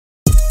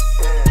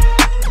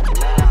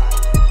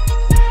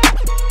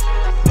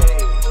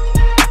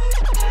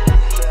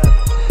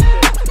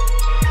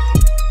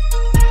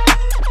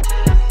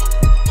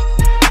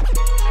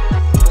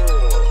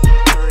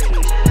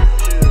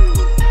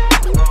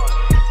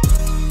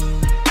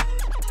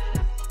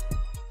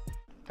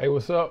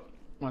what's up?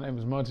 My name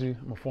is Munchie.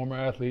 I'm a former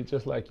athlete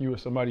just like you or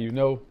somebody you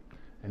know,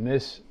 and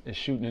this is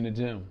Shootin in the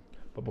Gym.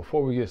 But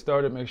before we get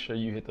started, make sure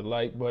you hit the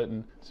like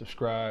button,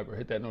 subscribe, or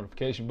hit that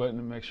notification button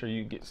to make sure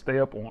you stay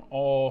up on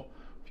all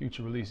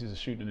future releases of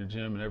Shootin in the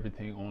Gym and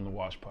everything on the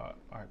Wash Pod.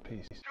 All right,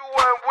 peace. You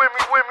want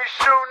with me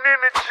shooting in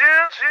the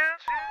gym?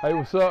 Hey,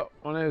 what's up?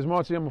 My name is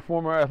Munchie. I'm a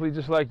former athlete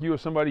just like you or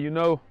somebody you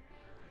know.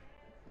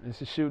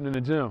 This is Shootin in the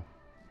Gym.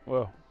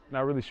 Well,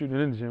 not really shooting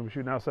in the gym, we're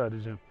shooting outside the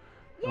gym.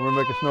 And we're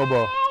making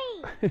snowball.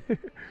 And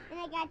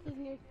I got these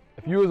new.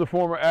 If you as a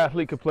former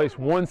athlete could place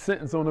one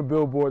sentence on the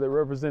billboard that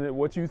represented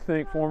what you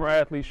think former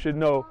athletes should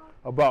know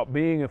about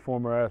being a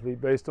former athlete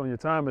based on your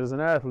time as an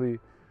athlete,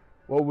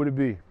 what would it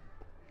be?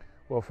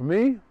 Well, for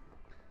me,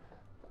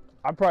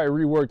 I'd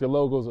probably rework the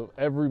logos of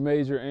every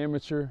major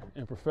amateur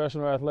and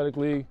professional athletic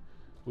league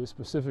with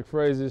specific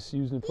phrases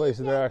used in place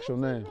of their actual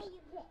names.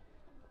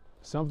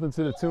 Something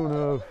to the tune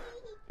of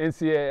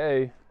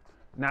NCAA,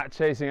 not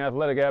chasing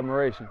athletic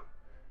admiration.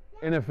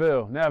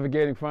 NFL,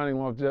 navigating finding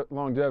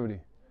longevity.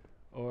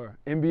 Or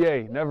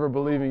NBA, never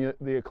believing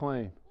the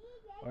acclaim.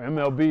 Or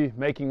MLB,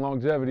 making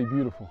longevity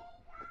beautiful.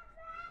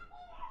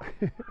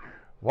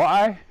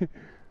 Why?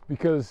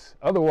 Because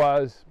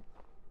otherwise,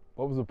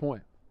 what was the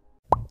point?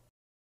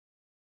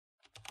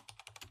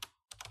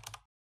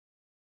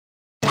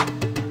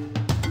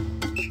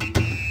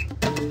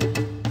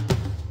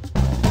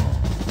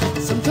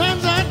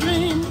 Sometimes I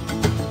dream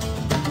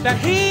that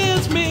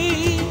here's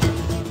me.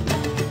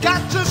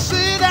 Got to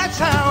see, that's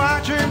how I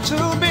dream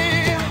to be.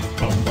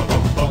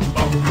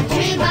 I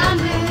dream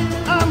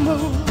I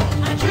move.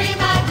 I dream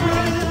I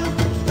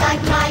groove.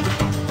 Like Mike.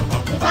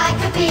 If I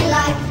could be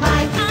like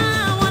Mike.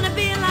 I wanna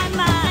be like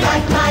Mike.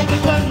 Like Mike.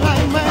 If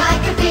I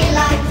could be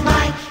like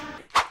Mike.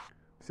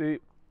 See,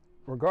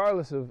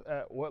 regardless of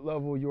at what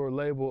level your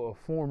label of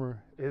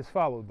former is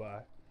followed by,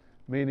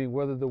 meaning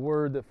whether the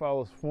word that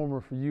follows former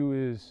for you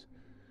is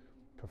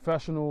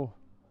professional,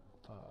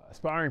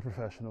 aspiring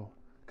professional,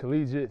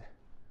 collegiate,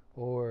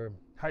 or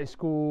high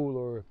school,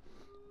 or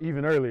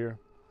even earlier,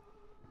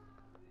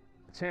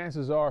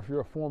 chances are if you're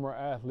a former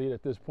athlete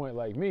at this point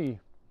like me,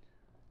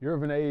 you're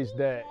of an age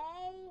that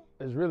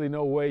there's really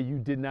no way you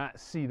did not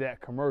see that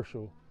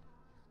commercial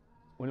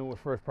when it was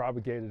first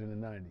propagated in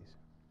the 90s.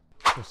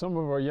 For some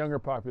of our younger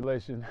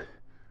population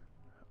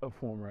of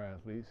former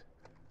athletes,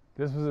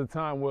 this was a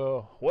time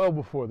well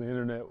before the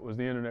internet was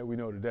the internet we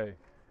know today,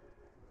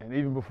 and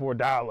even before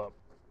dial-up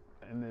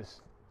and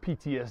this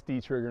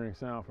PTSD triggering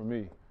sound for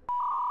me.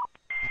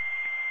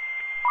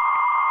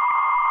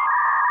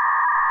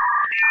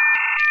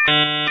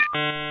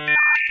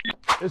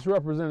 This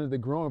represented the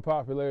growing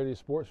popularity of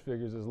sports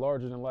figures as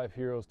larger-than-life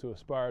heroes to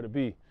aspire to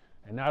be,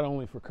 and not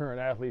only for current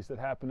athletes that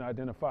happen to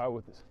identify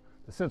with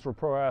the central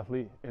pro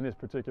athlete in this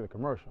particular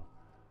commercial.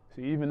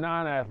 See, even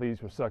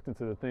non-athletes were sucked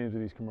into the themes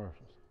of these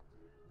commercials.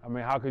 I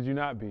mean, how could you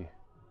not be? You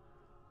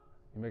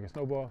making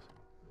snowballs?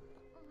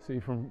 See,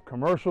 from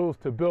commercials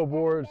to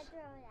billboards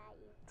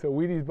to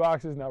Wheaties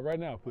boxes. Now, right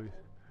now, please.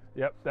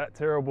 Yep, that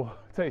terrible,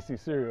 tasty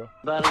cereal.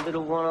 About a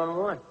little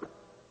one-on-one.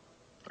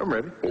 I'm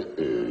ready.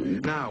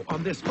 Now,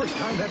 on this first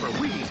time ever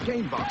Wheaties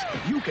Game Box,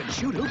 you can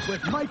shoot hoops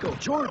with Michael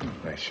Jordan.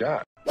 Nice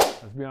shot.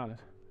 Let's be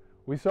honest.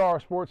 We saw our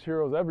sports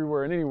heroes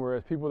everywhere and anywhere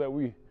as people that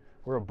we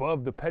were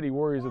above the petty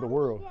worries of the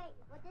world.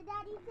 What did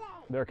Daddy say?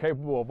 They're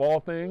capable of all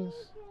things,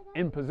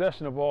 in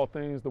possession of all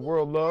things the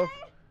world loved,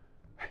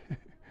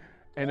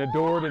 and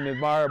adored and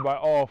admired by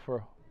all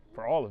for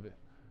all of it.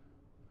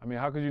 I mean,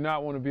 how could you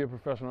not want to be a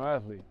professional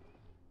athlete?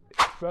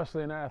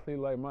 Especially an athlete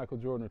like Michael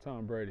Jordan or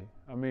Tom Brady.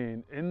 I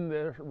mean, in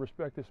their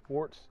respective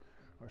sports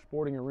or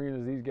sporting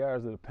arenas, these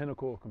guys are the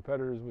pinnacle of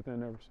competitors within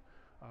their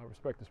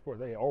respective sport.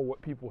 They are what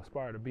people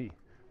aspire to be.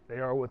 They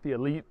are what the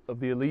elite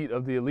of the elite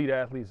of the elite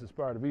athletes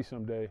aspire to be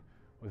someday,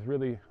 with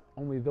really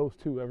only those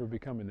two ever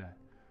becoming that.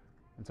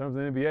 In terms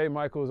of the NBA,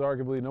 Michael is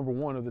arguably number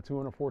one of the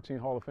 214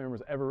 Hall of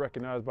Famers ever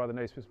recognized by the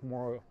Naismith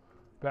Memorial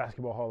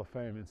Basketball Hall of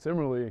Fame. And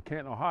similarly, in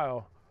Canton,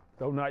 Ohio,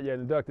 though not yet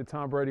inducted,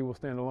 Tom Brady will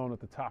stand alone at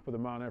the top of the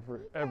Mount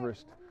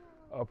Everest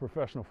of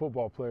professional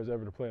football players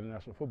ever to play in the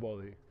National Football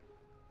League.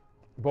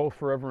 Both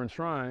forever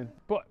enshrined,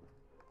 but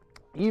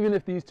even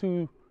if these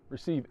two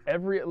receive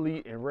every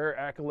elite and rare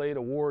accolade,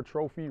 award,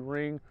 trophy,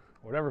 ring,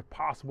 whatever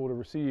possible to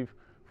receive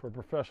for a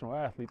professional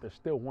athlete, there's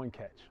still one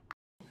catch.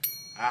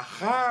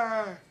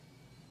 Aha!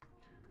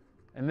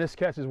 And this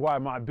catch is why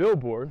my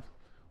billboard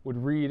would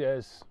read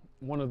as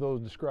one of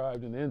those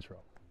described in the intro.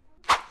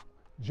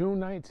 June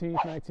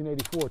 19th,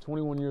 1984,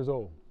 21 years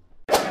old.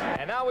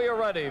 And now we are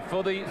ready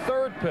for the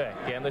third pick,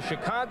 and the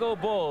Chicago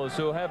Bulls,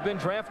 who have been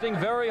drafting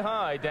very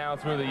high down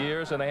through the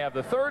years, and they have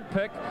the third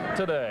pick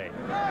today.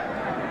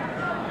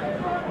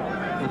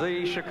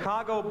 The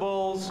Chicago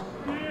Bulls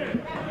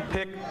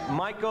pick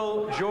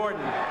Michael Jordan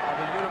of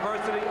the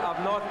University of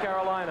North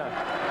Carolina.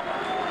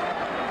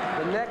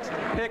 The next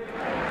pick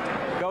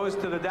goes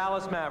goes to the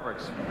Dallas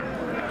Mavericks.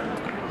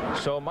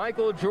 So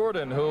Michael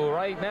Jordan, who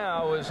right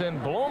now is in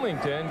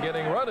Bloomington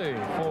getting ready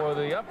for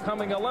the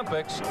upcoming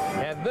Olympics,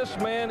 and this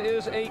man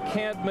is a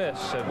can't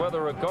miss. And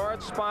whether a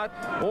guard spot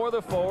or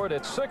the forward,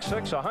 at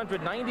 6'6",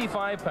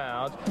 195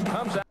 pounds,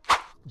 comes out.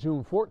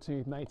 June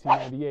 14th,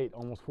 1998,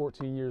 almost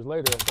 14 years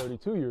later, at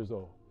 32 years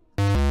old.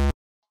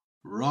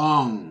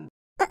 Wrong.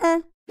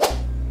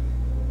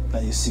 Now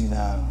you see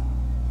now,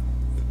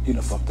 you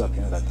done fucked up,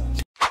 you know that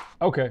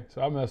though. Okay,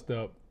 so I messed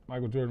up.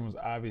 Michael Jordan was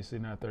obviously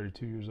not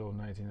 32 years old in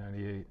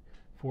 1998.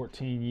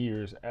 14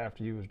 years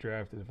after he was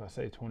drafted. If I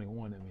say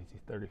 21, that means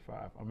he's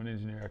 35. I'm an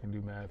engineer, I can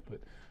do math, but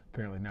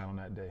apparently not on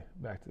that day.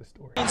 Back to the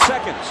story. 15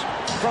 seconds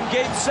from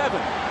game 7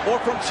 or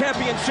from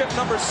championship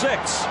number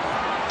 6.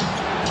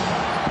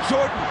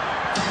 Jordan,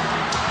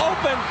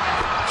 open,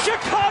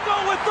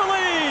 Chicago with the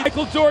lead.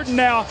 Michael Jordan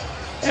now,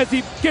 as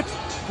he gets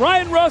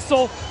Brian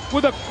Russell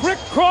with a quick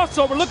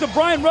crossover. Look at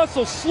Brian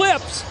Russell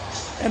slips,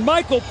 and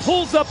Michael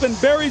pulls up and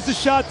buries the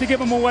shot to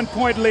give him a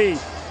 1-point lead.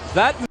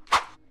 That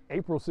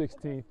April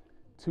 16th,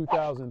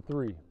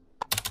 2003,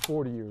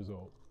 40 years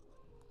old.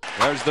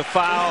 There's the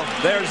foul,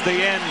 there's the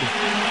end.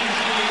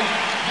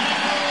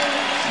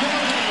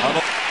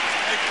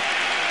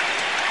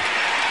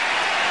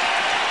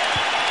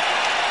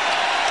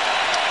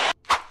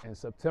 And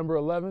September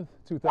 11th,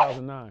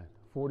 2009,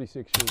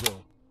 46 years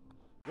old.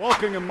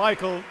 Welcoming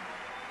Michael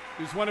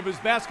is one of his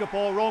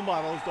basketball role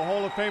models, the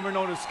Hall of Famer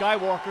known as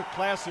Skywalker,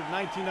 class of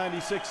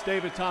 1996,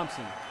 David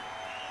Thompson.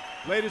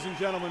 Ladies and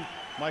gentlemen,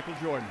 Michael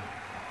Jordan.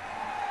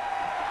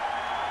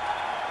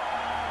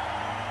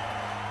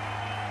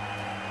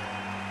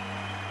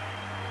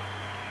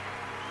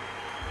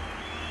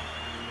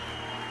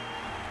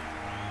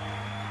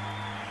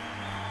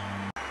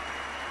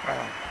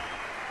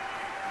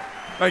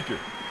 Thank you.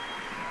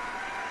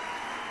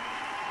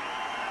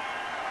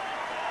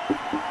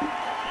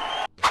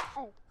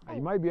 Now,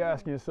 you might be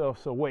asking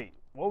yourself, so wait,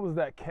 what was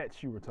that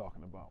catch you were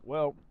talking about?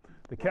 Well,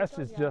 the catch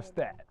is just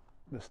that.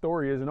 The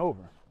story isn't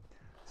over.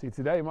 See,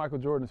 today Michael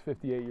Jordan is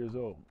 58 years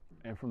old,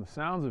 and from the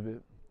sounds of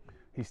it,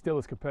 he's still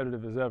as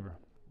competitive as ever,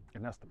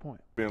 and that's the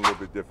point. Being a little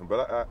bit different,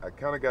 but I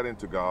kind of got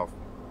into golf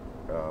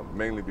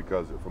mainly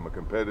because from a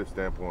competitive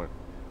standpoint,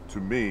 to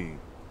me,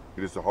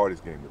 it is the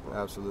hardest game to play.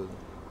 Absolutely.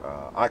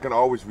 I can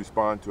always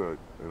respond to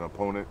an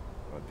opponent,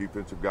 a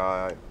defensive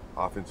guy,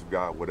 offensive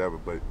guy, whatever,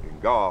 but in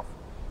golf,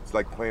 it's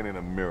like playing in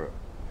a mirror,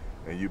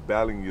 and you're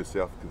battling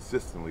yourself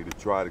consistently to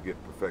try to get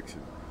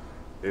perfection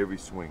every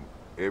swing,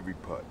 every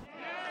putt.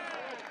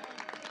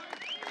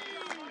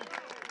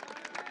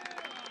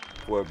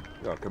 For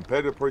a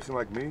competitive person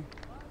like me,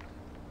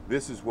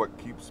 this is what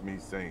keeps me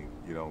sane,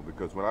 you know,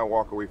 because when I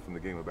walk away from the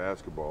game of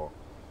basketball,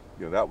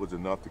 you know, that was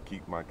enough to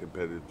keep my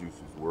competitive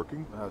juices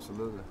working.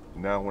 Absolutely.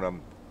 Now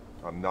when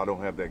I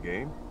don't have that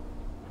game,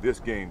 this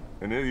game,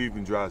 and it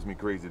even drives me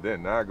crazy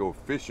then. Now I go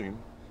fishing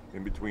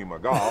in between my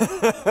golf.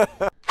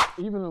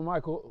 Even in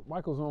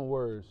Michael's own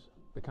words,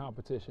 the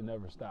competition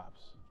never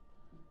stops.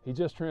 He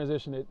just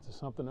transitioned it to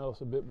something else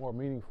a bit more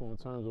meaningful in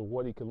terms of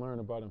what he could learn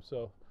about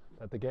himself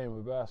that the game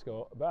of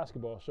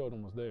basketball showed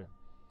him was there.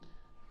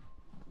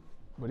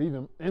 But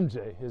even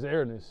MJ, his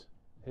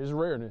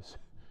rareness,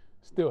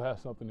 still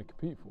has something to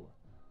compete for,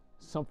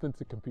 something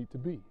to compete to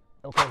be.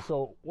 Okay,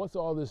 so what's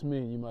all this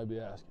mean, you might be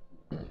asking?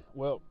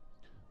 Well,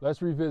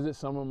 let's revisit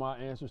some of my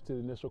answers to the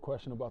initial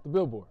question about the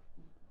billboard.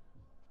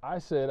 I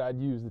said I'd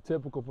use the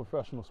typical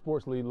professional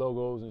sports league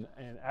logos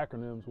and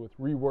acronyms with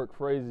reworked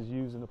phrases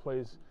used in the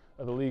place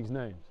of the league's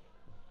names.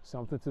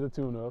 Something to the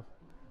tune of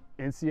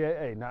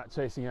NCAA, not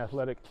chasing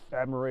athletic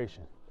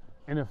admiration.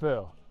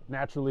 NFL,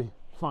 naturally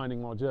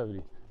finding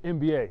longevity.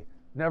 NBA,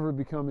 never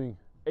becoming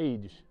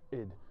aged.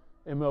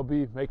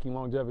 MLB, making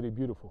longevity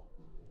beautiful.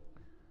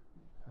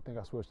 I think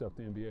I switched up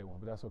the NBA one,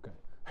 but that's okay.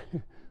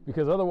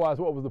 Because otherwise,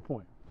 what was the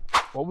point?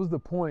 What was the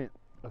point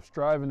of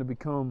striving to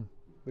become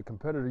the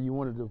competitor you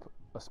wanted to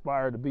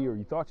aspire to be, or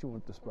you thought you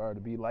wanted to aspire to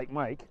be, like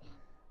Mike?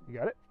 You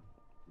got it?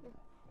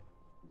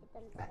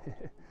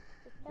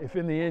 If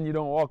in the end you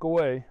don't walk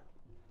away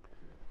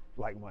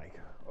like Mike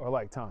or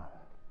like Tom.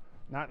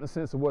 Not in the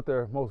sense of what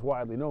they're most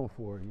widely known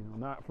for, you know,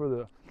 not for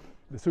the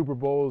Super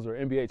Bowls or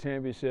NBA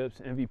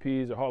championships,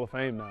 MVPs or Hall of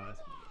Fame nods.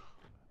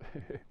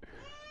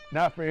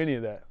 Not for any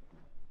of that.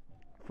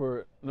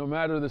 For no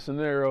matter the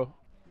scenario,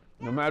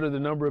 no matter the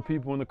number of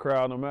people in the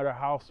crowd, no matter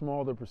how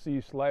small the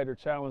perceived slight or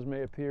challenge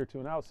may appear to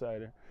an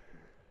outsider,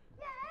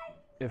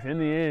 if in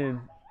the end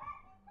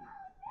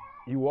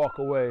you walk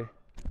away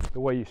the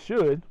way you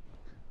should,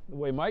 the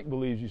way Mike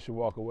believes you should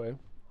walk away,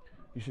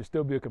 you should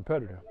still be a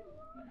competitor.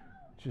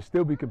 You should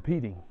still be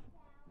competing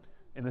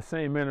in the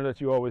same manner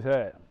that you always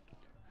had.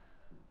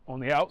 On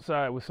the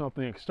outside with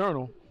something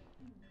external,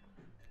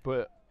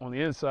 but on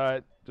the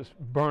inside, just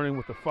burning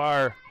with the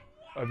fire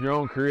of your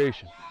own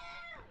creation.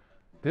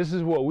 This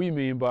is what we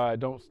mean by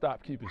don't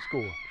stop keeping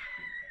score.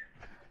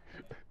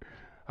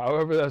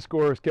 However that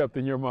score is kept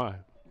in your mind.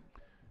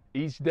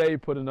 Each day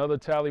put another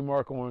tally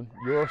mark on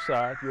your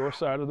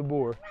side of the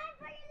board.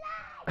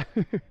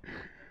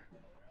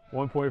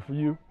 1 point for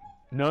you,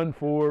 none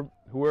for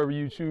whoever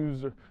you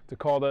choose to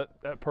call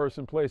that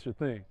person, place, or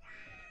thing.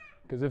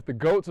 Because if the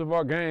GOATs of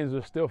our games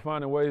are still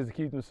finding ways to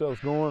keep themselves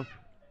going,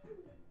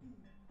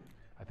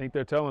 I think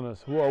they're telling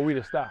us, who are we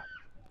to stop?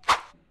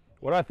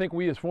 What I think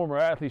we as former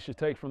athletes should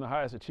take from the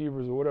highest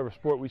achievers of whatever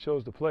sport we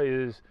chose to play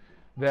is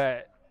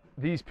that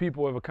these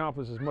people have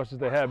accomplished as much as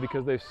they have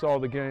because they saw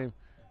the game,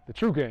 the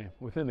true game,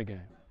 within the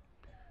game.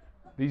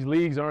 These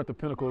leagues aren't the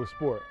pinnacle of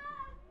sport.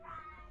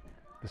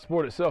 The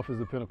sport itself is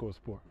the pinnacle of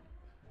sport.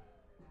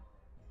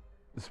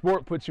 The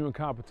sport puts you in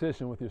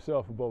competition with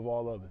yourself above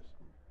all others.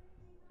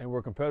 And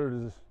we're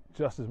competitors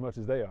just as much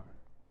as they are.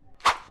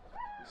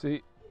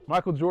 See,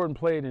 Michael Jordan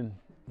played in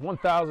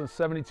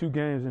 1,072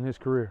 games in his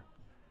career.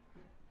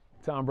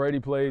 Tom Brady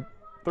played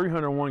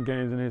 301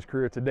 games in his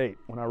career to date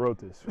when I wrote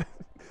this.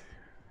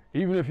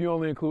 Even if you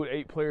only include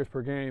 8 players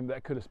per game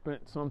that could have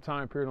spent some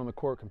time period on the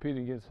court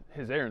competing against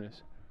his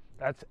airness,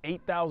 that's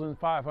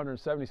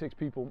 8,576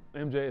 people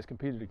MJ has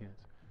competed against.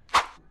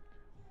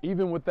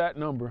 Even with that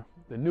number,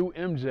 the new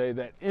MJ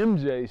that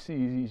MJ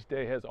sees each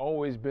day has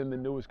always been the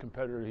newest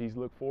competitor he's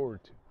looked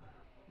forward to.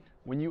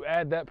 When you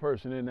add that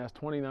person in, that's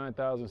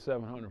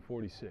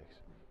 29,746.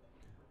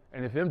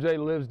 And if MJ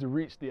lives to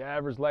reach the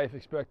average life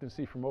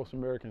expectancy for most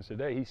Americans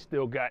today, he's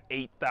still got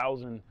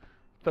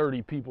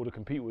 8,030 people to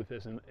compete with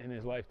this in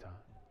his lifetime.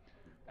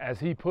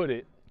 As he put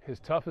it, his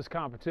toughest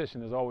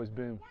competition has always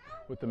been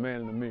with the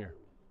man in the mirror.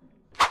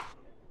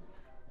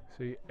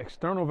 See,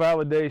 external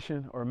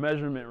validation or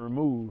measurement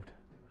removed,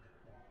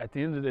 at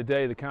the end of the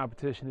day, the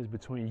competition is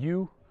between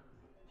you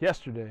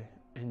yesterday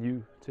and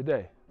you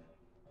today,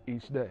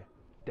 each day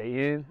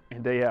in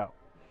and day out.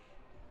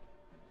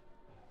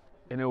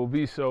 And it will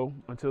be so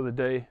until the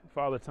day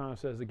Father Time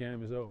says the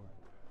game is over.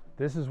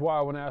 This is why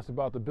when asked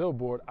about the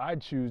billboard, I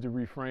choose to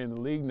reframe the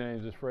league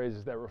names as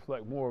phrases that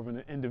reflect more of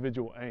an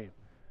individual aim.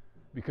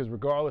 Because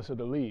regardless of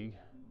the league,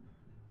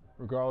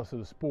 regardless of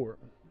the sport,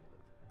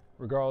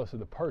 regardless of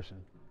the person,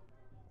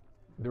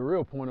 the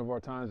real point of our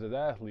times as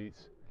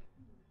athletes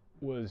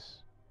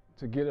was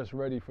to get us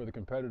ready for the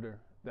competitor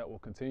that will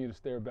continue to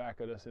stare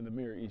back at us in the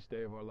mirror each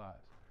day of our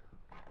lives.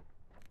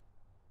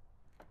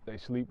 They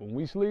sleep when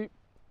we sleep.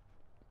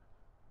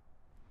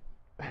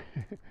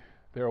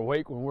 They're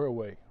awake when we're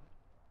awake.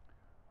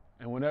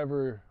 And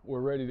whenever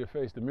we're ready to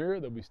face the mirror,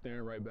 they'll be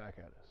staring right back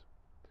at us.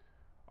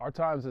 Our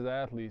times as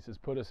athletes has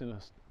put us a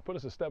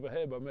step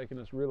ahead by making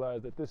us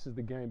realize that this is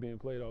the game being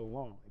played all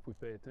along if we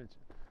pay attention.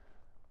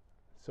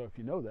 So if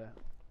you know that,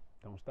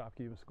 don't stop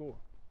keeping score.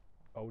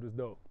 Old is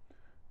dope.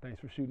 Thanks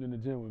for shooting in the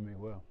gym with me.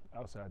 Well,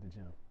 outside the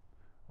gym.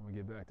 I'm gonna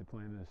get back to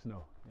playing in the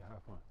snow. Yeah,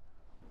 have fun.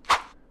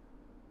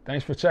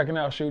 Thanks for checking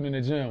out Shootin in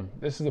the Gym.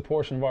 This is a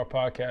portion of our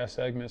podcast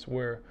segments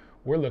where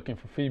we're looking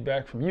for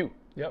feedback from you.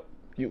 Yep,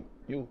 you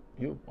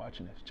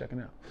watching this, checking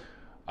out.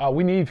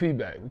 We need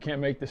feedback. We can't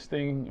make this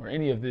thing or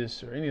any of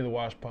this or any of the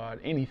Wash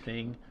Pod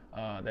anything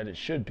that it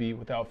should be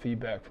without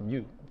feedback from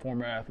you,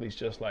 former athletes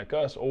just like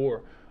us,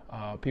 or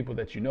people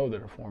that you know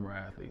that are former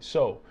athletes.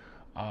 So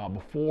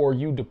before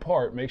you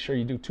depart, make sure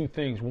you do 2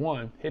 things.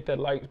 1, hit that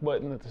like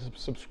button, the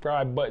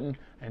subscribe button,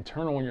 and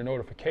turn on your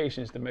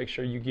notifications to make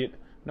sure you get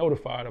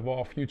notified of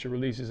all future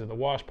releases of the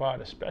Wash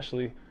Pod,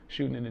 especially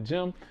Shootin in the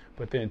Gym.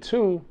 But then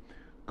 2,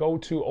 go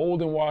to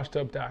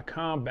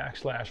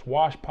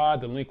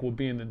oldandwashedup.com/washpod. The link will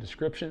be in the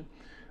description.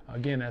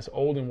 Again, that's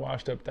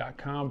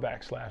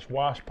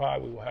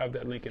oldandwashedup.com/washpod. We will have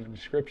that link in the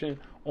description.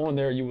 On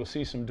there, you will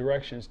see some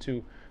directions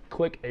to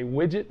click a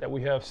widget that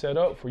we have set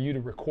up for you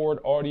to record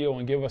audio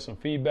and give us some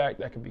feedback.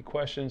 That could be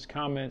questions,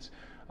 comments,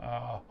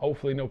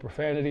 hopefully no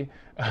profanity.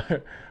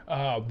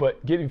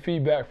 But getting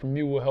feedback from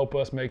you will help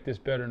us make this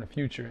better in the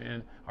future.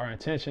 And our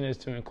intention is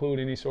to include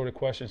any sort of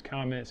questions,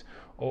 comments,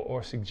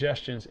 or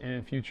suggestions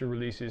in future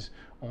releases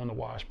on the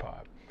Wash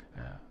Pod.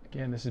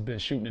 Again, this has been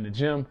Shootin in the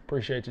Gym.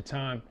 Appreciate your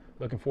time.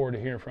 Looking forward to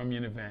hearing from you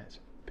in advance.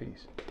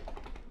 Peace.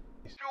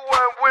 You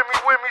weren't with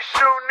me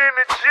shooting.